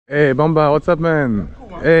Hey, Bamba, what's up, man?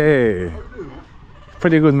 Hey,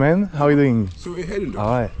 pretty good, man. How are you doing? So we're heading to. All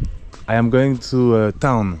right. I am going to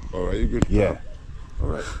town. All right, you're good. Yeah. All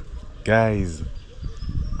right. Guys,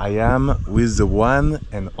 I am with the one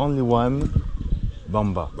and only one,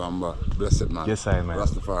 Bamba. Bamba, blessed man. Yes, I am, man.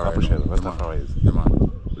 Rastafari. Appreciate it. Rastafari. Yeah,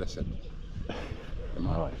 man. Blessed. Yeah,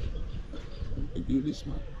 man. All right. You this,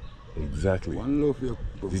 man. Exactly. One love, your.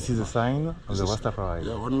 This is a sign of the Rastafari.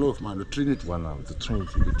 Yeah, one love, man. The Trinity. One love, the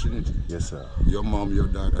Trinity. The Trinity. Yes, sir. Your mom, your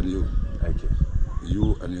dad, and you. Okay.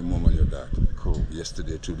 You and your mom and your dad. Cool.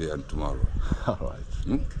 Yesterday, today, and tomorrow. All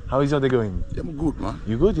right. How is your day going? Yeah, I'm good, man.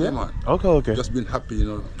 You good? Yeah. Yeah, man. Okay, okay. Just been happy,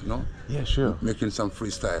 you know. Yeah, sure. Making some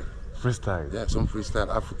freestyle. Freestyle. Yeah, some freestyle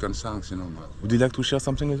African songs, man. Would you like to share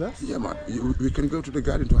something with us? Yeah, man. We can go to the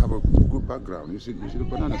garden to have a good background. You see the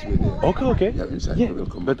bananas way there. Okay, okay. Yeah, inside. Yeah, You're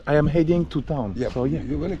welcome. but I am heading to town. Yeah, so yeah.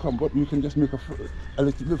 You're welcome, but you can just make a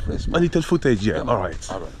little bit fresh. A little footage, yeah. All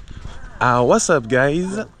right. All right. What's up,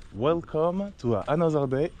 guys? Welcome to another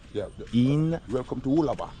day in Welcome to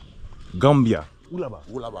Woolaba. Gambia.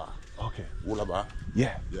 Woolaba. Okay. Woolaba.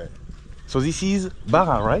 Yeah. Yeah. So this is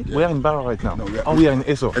Barra, right? Yeah. We are in Barra right now. No, we are in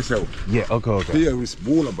Esso. SL. Yeah, okay, okay. Here is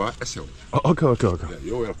Woolaba SL. Oh, okay, okay, okay. Yeah,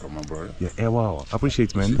 you're welcome, my brother. Yeah, wow.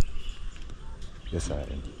 Appreciate, man. Yes, I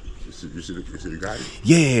am. You see the guy?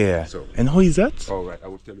 Yeah. So. And who is that? All right, I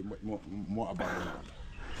will tell you more about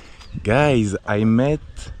it. Guys, I met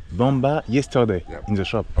Bamba yesterday in the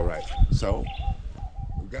shop. All right. So,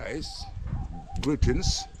 guys,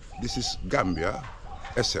 greetings. This is Gambia,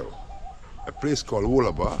 SL, a place called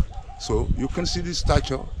Woolaba. So you can see this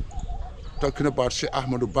statue talking about Sheikh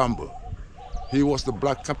Ahmadou Bamba. He was the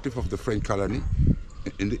black captive of the French colony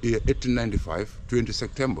in the year 1895, 20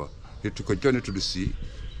 September. He took a journey to the sea.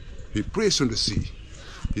 He praised on the sea.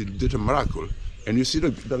 He did a miracle. And you see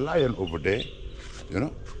the lion over there,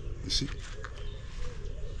 you see?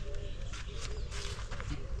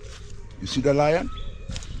 You see the lion?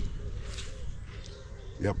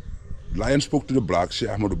 Yep. Lion spoke to the black, Sheikh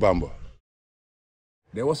Ahmadou Bamba.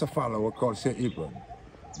 There was a follower called Sheikh Ibrahim,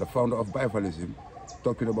 the founder of Biafalism,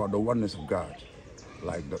 talking about the oneness of God,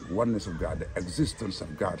 like the oneness of God, the existence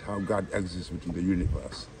of God, how God exists within the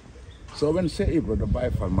universe. So when Sheikh Ibrahim, the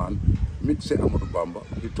Biafal man, met Sheikh Ahmadou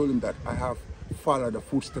Bamba, he told him that I have followed the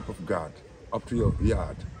footstep of God up to your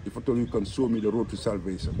yard. If I told you can show me the road to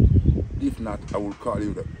salvation, if not, I will call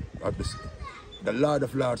you the Lord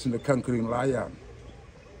of Lords and the conquering lion.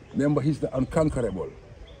 Remember, he's the unconquerable.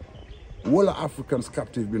 All Africans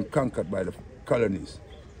captive been conquered by the colonies,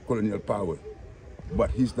 colonial power.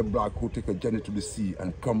 But he's the black who take a journey to the sea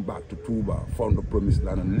and come back to Tuba, found the promised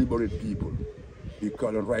land and liberate people. He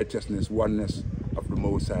called on righteousness, oneness of the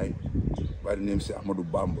Most High by the name of Ahmadou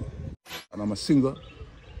Bamba. And I'm a singer,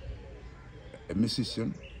 a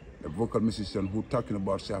musician, a vocal musician who talking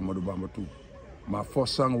about Ahmadou Bamba too. My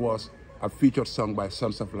first song was a featured song by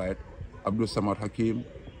Sons of Light, Abdul Samad Hakim,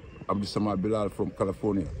 Abdul Samad Bilal from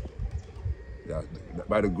California. Yeah,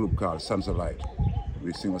 by the group called Sons of Light.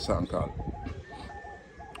 We sing a song called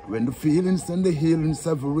When the feelings and the healings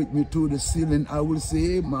have reached me to the ceiling, I will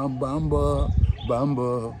say, my Bamba,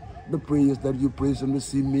 Bamba. The prayers that you praise on the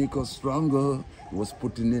sea make us stronger. It was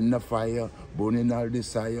putting in the fire, burning our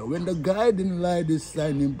desire. When the guiding light is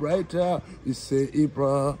shining brighter, we say,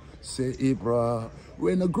 Ibra, say Ibra.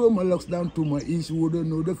 When a grandma looks down to my east, wouldn't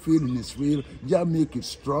know the feeling is real. Jah make it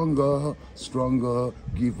stronger, stronger.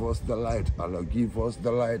 Give us the light, Allah, give us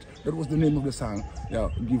the light. That was the name of the song. Yeah,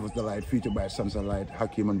 Give Us the Light, featured by Sons of Light,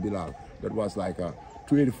 Hakim and Bilal. That was like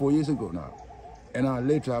 24 years ago now. And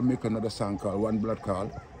later I make another song called One Blood Call,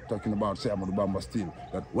 talking about Ahmadou Bamba still.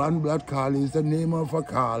 That one blood call is the name of a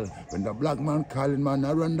call. When the black man calling, man,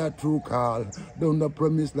 I run that true call. Down the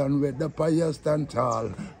promised land where the fire stand tall.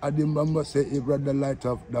 Adim Bamba say, Ibra, the light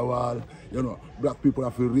of the wall. Black people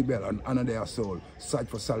have to rebel and honor their soul. Search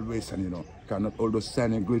for salvation, Cannot all those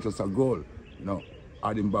shining greatest a goal.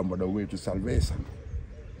 Adim Bamba, the way to salvation.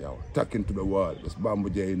 Talking to the world. It's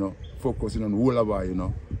Bamba J, focusing on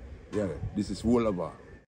Woolaba, Yeah, this is Woolaba.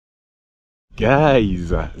 Guys,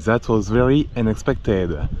 that was very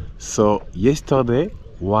unexpected. So yesterday,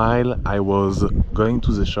 while I was going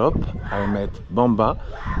to the shop, I met Bamba,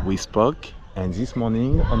 we spoke, and this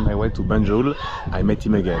morning on my way to Banjul, I met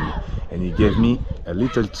him again. And he gave me a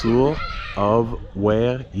little tour of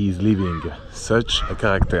where he is living. Such a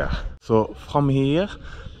character. So from here,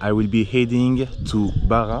 I will be heading to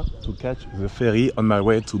Barra to catch the ferry on my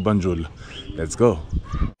way to Banjul. Let's go.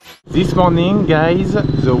 This morning, guys,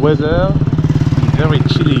 the weather is very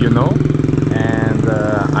chilly, and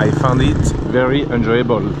I found it very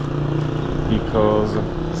enjoyable because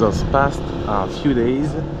those past few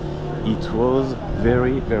days it was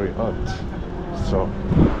very hot. So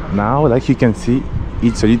now, like you can see,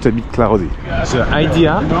 it's a little bit cloudy. The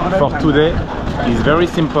idea for today is very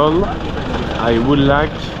simple. I would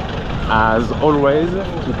like, as always,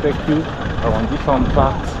 to take you around different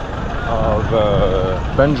parts of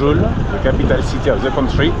Banjul, the capital city of the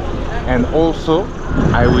country, and also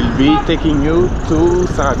I will be taking you to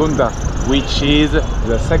Saragunda, which is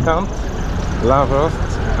the second largest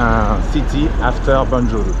city after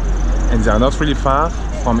Banjul, and they are not really far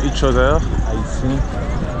from each other. I think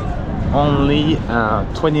only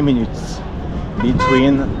 20 minutes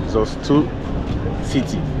between those two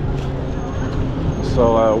cities.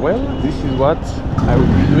 So well, this is what I will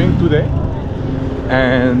be doing today,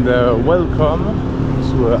 and welcome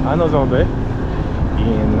to another day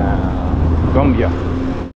in Gambia.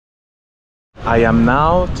 I am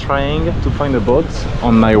now trying to find a boat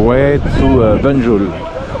on my way to Banjul.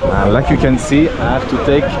 Like you can see, I have to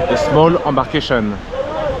take a small embarkation.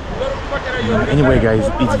 Anyway guys,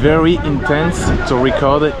 it's very intense to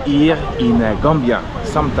record here in Gambia.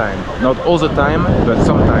 Sometimes, not all the time, but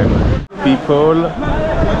sometimes. People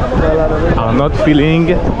are not feeling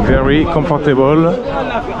very comfortable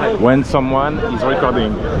when someone is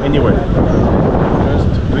recording. Anyway,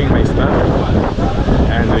 just doing my stuff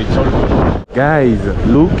and it's all good. Guys,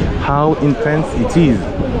 look how intense it is.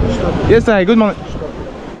 Yes, hi, good morning.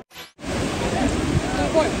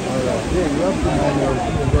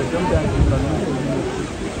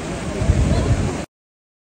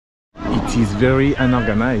 It is very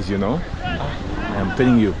unorganized, you know, I'm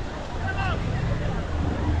telling you.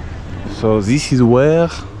 So this is where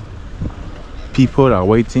people are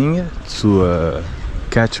waiting to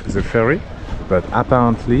catch the ferry, but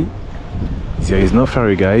apparently there is no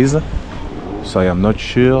ferry, guys, so I am not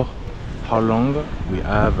sure how long we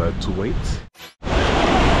have to wait.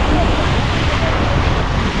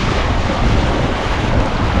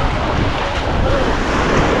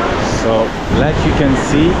 So like you can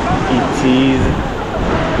see, it is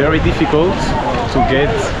very difficult to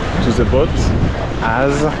get to the boat,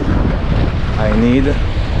 as I need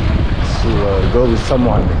to go with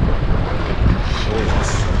someone. Shit.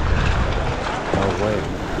 No way.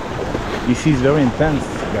 This is very intense,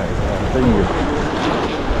 guys, I'm telling you.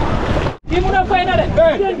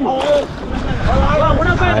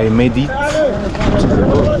 I made it to the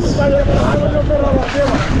boat.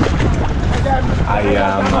 I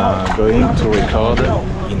am going to record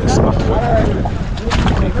in a smartphone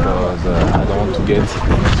because I don't want to get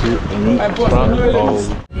into any trouble.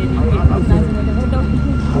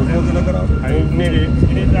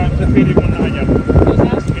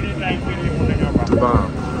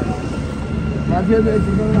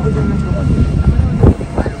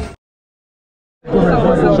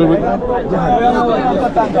 Should we?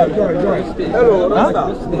 Hello. Huh?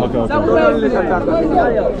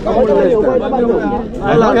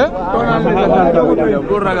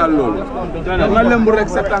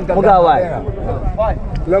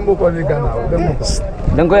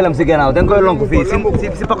 Dang koy lam si gannaaw dang koy lonk fii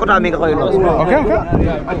si pakota mi nga koy los. Okay.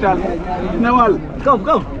 Nawal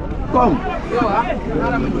kom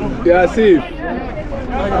Yeah, see.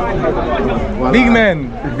 Big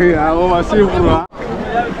man. Yeah, over see, bro.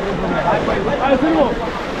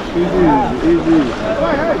 Easy.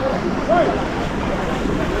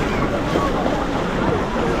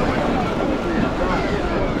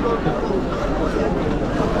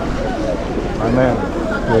 My man.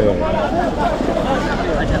 Yeah.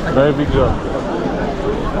 Very big job.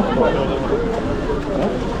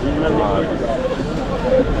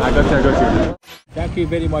 I got you. Thank you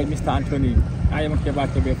very much, Mr. Anthony. I am Keba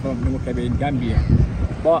from Numukebe in Gambia.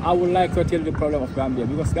 But I would like to tell you the problem of Gambia,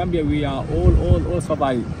 because Gambia, we are all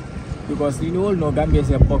surviving. Because you all know Gambia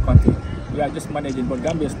is a poor country. We are just managing, but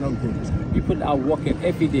Gambia is not good. People are working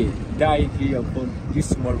every day, dying here for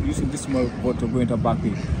using this small boat to go into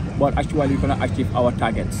Bangkok. But actually, we cannot achieve our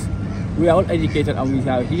targets. We are all educated and we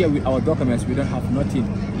are here with our documents. We don't have nothing.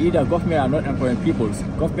 Either government are not employing people,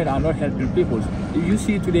 government are not helping people. If you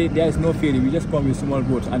see today, there is no ferry. We just come with small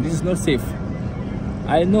boats, and this is not safe.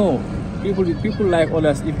 I know people like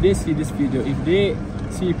others. If they see this video, if they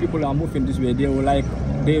see people are moving this way, we would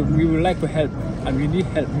like to help, and we need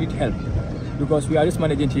help. Because we are just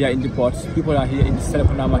managing here in the ports. People are here in the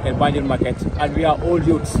Selepuna market, Banjul market, and we are all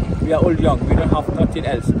youths. We are all young. We don't have nothing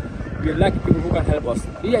else. We like people who can help us.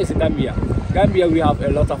 Here is Gambia. Gambia, we have a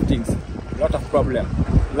lot of things, a lot of problems,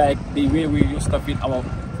 like the way we used to feed our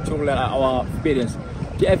children, our parents.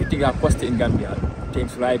 Everything are costly in Gambia.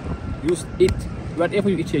 Things like eat. Whatever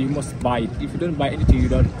you eat here, you must buy it. If you don't buy anything, you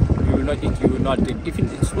will not eat. You will not drink. If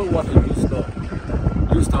it's not water you use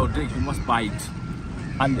to drink, you must buy it.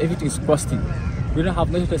 And everything is costly. We don't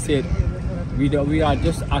have nothing to say. We are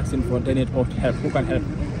just asking for donate or help. Who can help?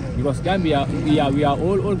 Because Gambia, we are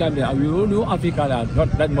all Gambia. We all know Africa are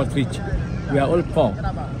not that much rich. We are all poor.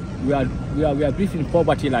 We are living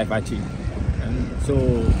poverty life, I think. And so,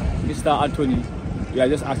 Mr. Anthony, we are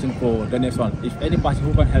just asking for donation. If any person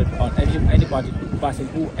who can help, or any person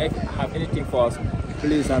who have anything for us,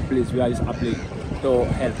 please and please, we are just applying to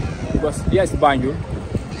help. Because yes, Banjul,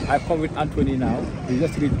 I come with Anthony now. We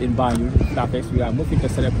just live in Banjul, Tapes. We are moving to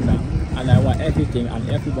Serekunda, and I want everything and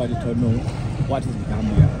everybody to know what is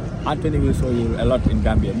Gambia. Anthony will show you a lot in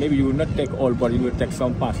Gambia. Maybe you will not take all, but you will take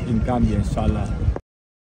some parts in Gambia, inshallah.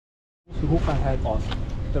 Who can help us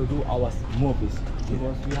to do our movies?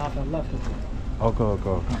 Because we have a lot to do. Okay. We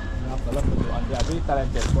have a lot to do, and they are very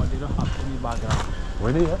talented, but they don't have any background.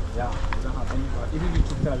 Really? Yeah, we don't have any. Even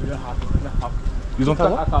YouTube channel, we don't have it. We don't have. You don't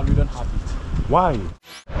have account, we don't have it. Why?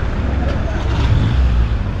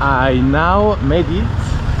 I now made it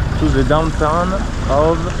to the downtown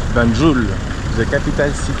of Banjul, the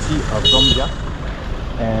capital city of Gambia,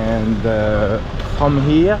 and from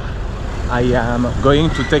here I am going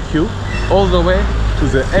to take you all the way to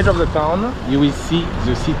the edge of the town. You will see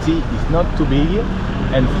the city is not too big,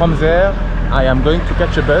 and from there I am going to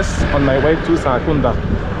catch a bus on my way to Serekunda,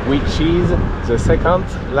 which is the second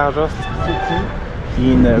largest city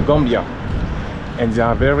in Gambia, and they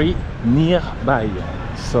are very nearby.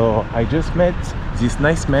 So I just met this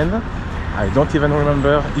nice man. I don't even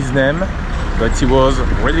remember his name, but he was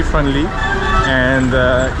really friendly, and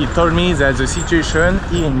he told me that the situation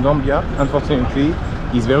here in Gambia, unfortunately,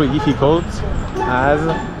 is very difficult, as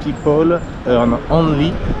people earn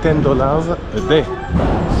only $10 a day.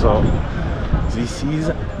 So this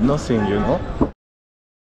is nothing, you know.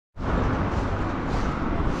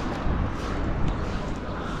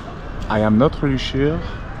 I am not really sure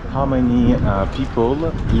how many people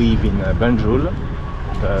live in Banjul,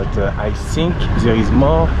 but I think there is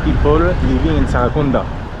more people living in Serekunda.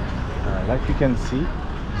 Like you can see,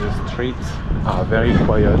 the streets are very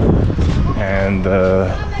quiet, and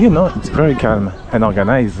you know, it's very calm and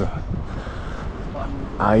organized.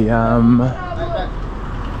 I am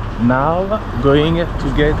now going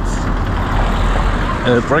to get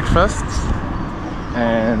breakfast,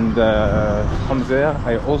 and from there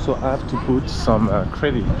I also have to put some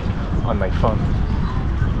credit on my phone.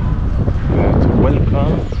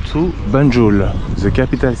 Welcome to Banjul, the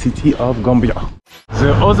capital city of Gambia.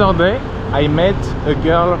 The other day I met a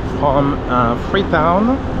girl from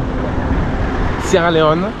Freetown, Sierra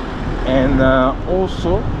Leone, and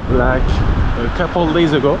also like a couple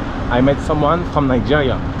days ago I met someone from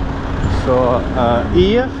Nigeria. So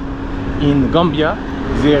here in Gambia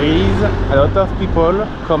there is a lot of people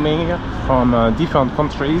coming from different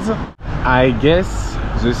countries. I guess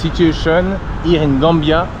the situation here in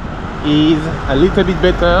Gambia is a little bit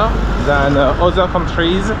better than other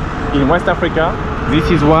countries in West Africa. This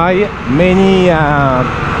is why many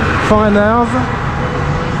foreigners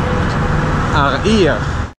are here.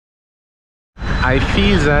 I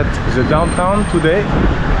feel that the downtown today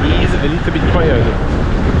is a little bit quiet.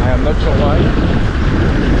 I am not sure why.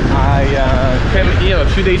 I came here a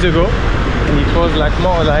few days ago and it was like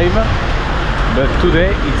more alive, but today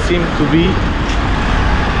it seems to be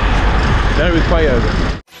very quiet.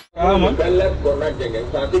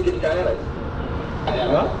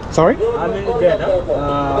 Sorry? $100.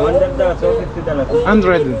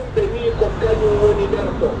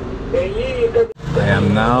 I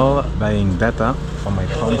am now buying data for my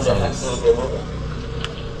phone service,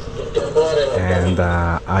 and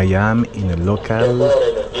I am in a local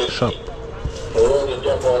shop.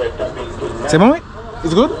 C'est bon?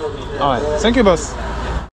 It's good? Alright, thank you, boss.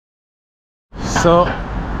 So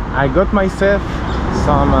I got myself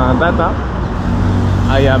some data.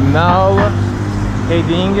 I am now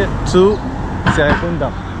heading to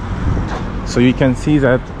Serekunda. So you can see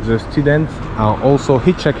that the students are also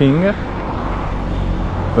hitchhiking,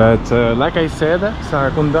 but like I said,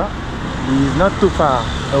 Serekunda is not too far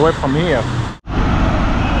away from here.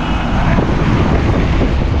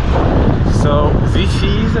 So this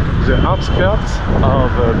is the outskirts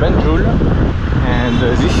of Banjul, and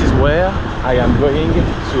this is where I am going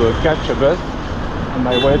to catch a bus on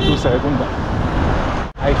my way to Serekunda.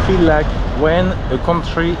 I feel like when a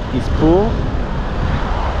country is poor,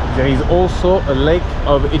 there is also a lack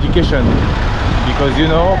of education, because you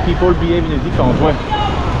know, people behave in a different way.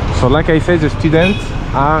 So like I said, the students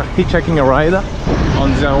are hitchhiking a ride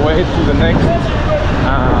on their way to the next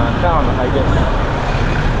town, I guess.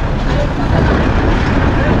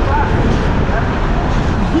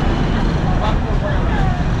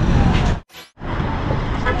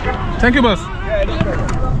 Thank you, boss.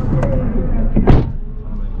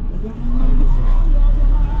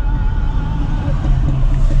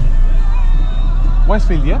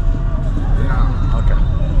 Westfield, yeah? Yeah. Okay.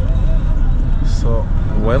 So,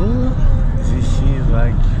 well, this is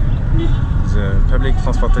like the public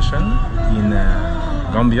transportation in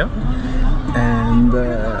Gambia, and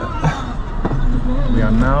we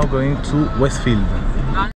are now going to Westfield.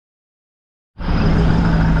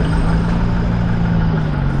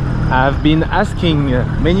 I've been asking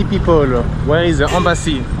many people where is the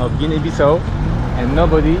embassy of Guinea-Bissau, and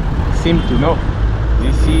nobody seems to know.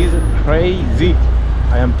 This is crazy,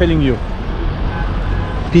 I am telling you.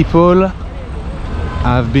 People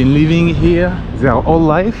have been living here their whole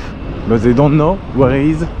life, but they don't know where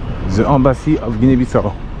is the embassy of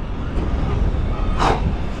Guinea-Bissau.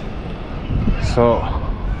 So,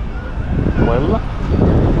 well,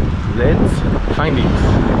 let's find it.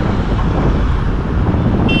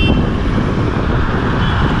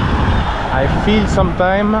 I feel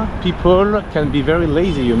sometimes people can be very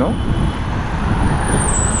lazy, you know.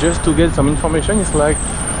 Just to get some information, it's like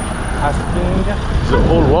asking the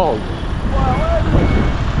whole world.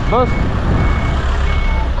 Boss,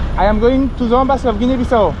 I am going to the embassy of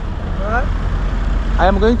Guinea-Bissau. What? I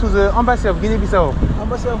am going to the embassy of Guinea-Bissau.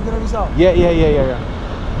 Embassy of Guinea-Bissau? Yeah.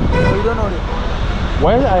 Oh, you don't know it?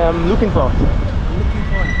 Well, I am looking for. Looking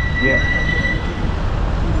for it? Yeah.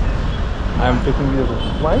 I am taking videos.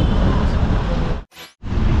 Why?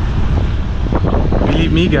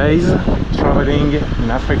 Believe me, guys, traveling in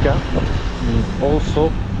Africa is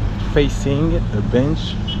also facing a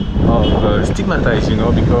bunch of stigmatized, you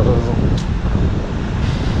know, because,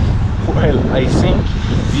 well, I think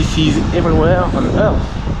this is everywhere on earth.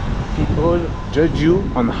 People judge you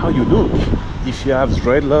on how you look. If you have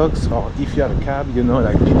dreadlocks or if you have a cab, you know,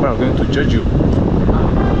 like people are going to judge you.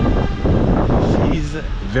 It is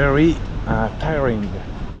very tiring.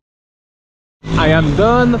 I am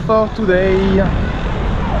done for today.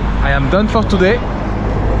 I'm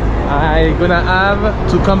gonna have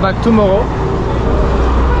to come back tomorrow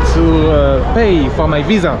to pay for my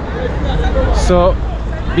visa. So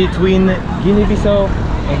between Guinea-Bissau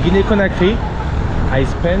and Guinea-Conakry, I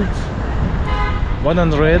spent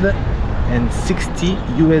 $160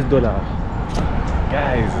 US.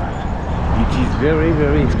 Guys, it is very,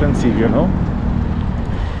 very expensive, you know.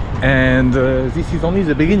 And this is only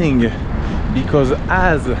the beginning, because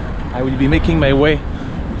as I will be making my way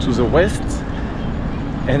to the west,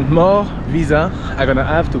 and more visa I'm gonna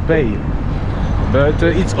have to pay. But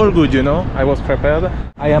it's all good, you know. I was prepared.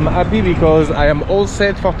 I am happy because I am all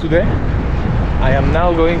set for today. I am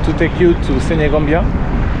now going to take you to Senegambia,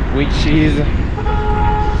 which is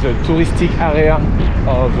the touristic area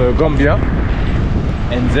of Gambia,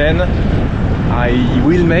 and then I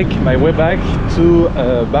will make my way back to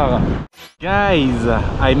Bara. Guys,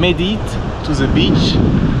 I made it to the beach,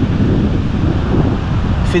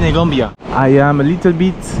 Senegambia. I am a little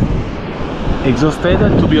bit exhausted,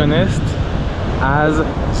 to be honest, as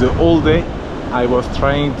the whole day I was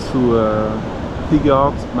trying to figure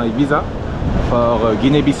out my visa for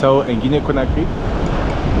Guinea-Bissau and Guinea-Conakry.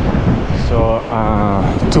 So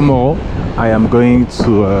tomorrow I am going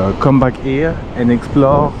to come back here and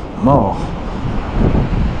explore more.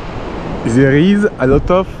 There is a lot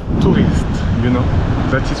of tourists, you know,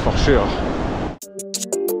 that is for sure.